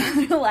maybe in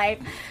another life.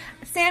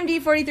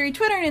 SamD43,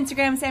 Twitter and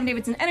Instagram,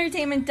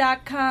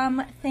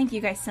 SamDavidsonEntertainment.com. Thank you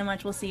guys so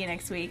much. We'll see you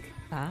next week.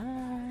 Bye.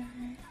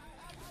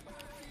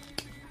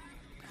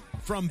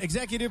 From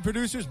executive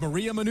producers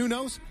Maria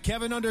Menounos,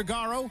 Kevin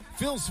Undergaro,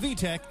 Phil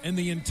Svitek, and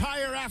the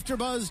entire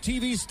AfterBuzz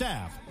TV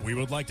staff, we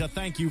would like to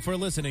thank you for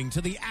listening to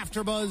the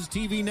AfterBuzz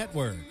TV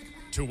network.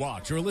 To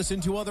watch or listen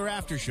to other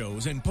after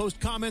shows and post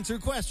comments or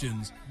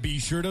questions, be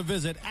sure to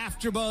visit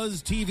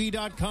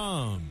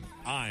AfterBuzzTV.com.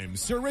 I'm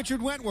Sir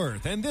Richard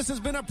Wentworth, and this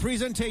has been a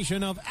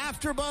presentation of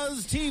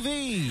AfterBuzz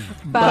TV.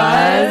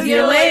 Buzz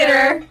you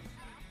later.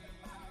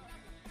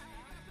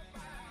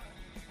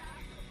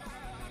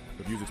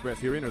 The views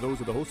expressed herein are those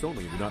of the hosts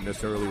only and do not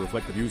necessarily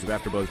reflect the views of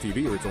AfterBuzz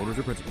TV or its owners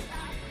or principals.